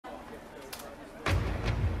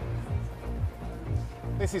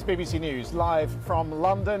This is BBC News, live from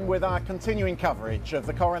London with our continuing coverage of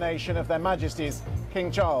the coronation of Their Majesties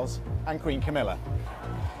King Charles and Queen Camilla.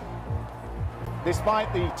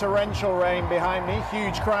 Despite the torrential rain behind me,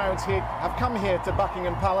 huge crowds here have come here to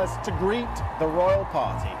Buckingham Palace to greet the royal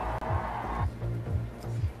party.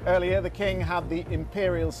 Earlier, the King had the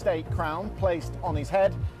imperial state crown placed on his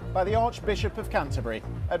head by the Archbishop of Canterbury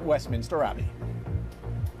at Westminster Abbey.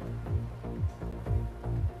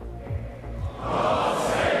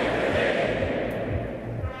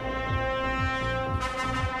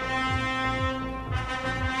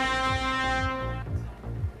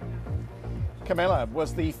 Camilla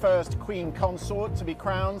was the first Queen Consort to be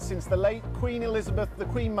crowned since the late Queen Elizabeth, the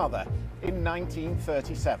Queen Mother, in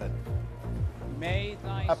 1937.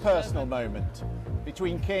 A personal moment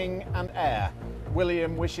between King and heir.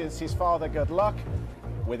 William wishes his father good luck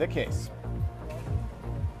with a kiss.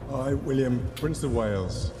 I, William, Prince of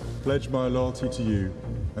Wales, pledge my loyalty to you,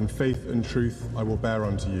 and faith and truth I will bear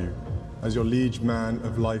unto you, as your liege man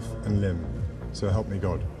of life and limb. So help me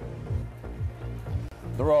God.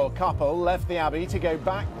 The royal couple left the Abbey to go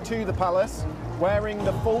back to the palace wearing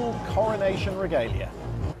the full coronation regalia.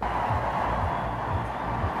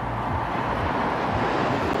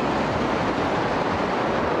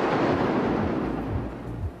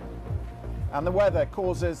 And the weather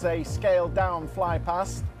causes a scaled-down fly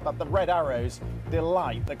past, but the red arrows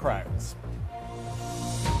delight the crowds.